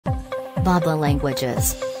bab.la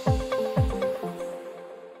languages.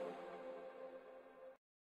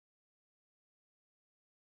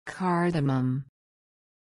 Cardamom.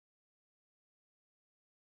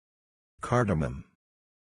 Cardamom.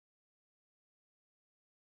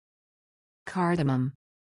 Cardamom.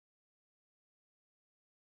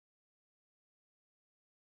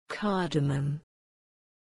 Cardamom.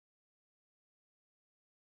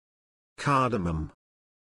 Cardamom.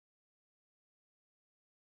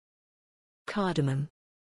 Cardamom.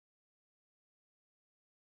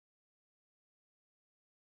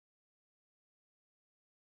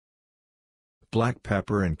 Black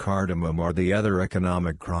pepper and cardamom are the other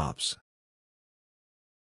economic crops.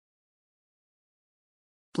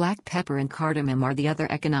 Black pepper and cardamom are the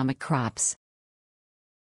other economic crops.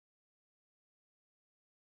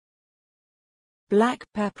 Black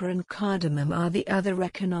pepper and cardamom are the other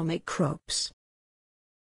economic crops.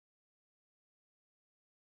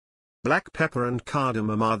 Black pepper and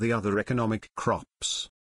cardamom are the other economic crops.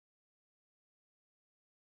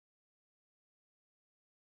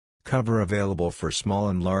 Cover available for small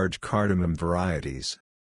and large cardamom varieties.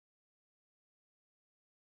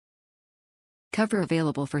 Cover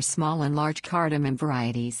available for small and large cardamom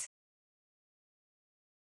varieties.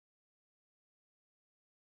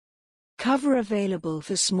 Cover available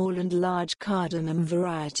for small and large cardamom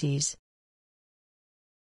varieties.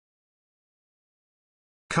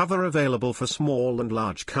 Cover available for small and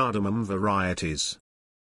large cardamom varieties.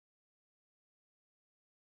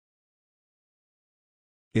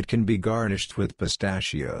 It can be garnished with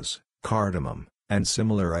pistachios, cardamom, and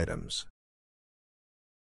similar items.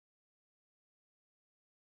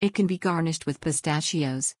 It can be garnished with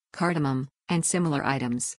pistachios, cardamom, and similar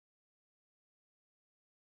items.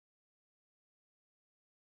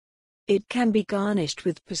 It can be garnished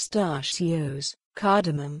with pistachios,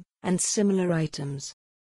 cardamom, and similar items.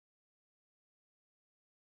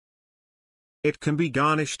 It can be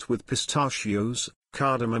garnished with pistachios,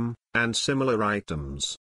 cardamom, and similar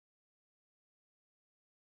items.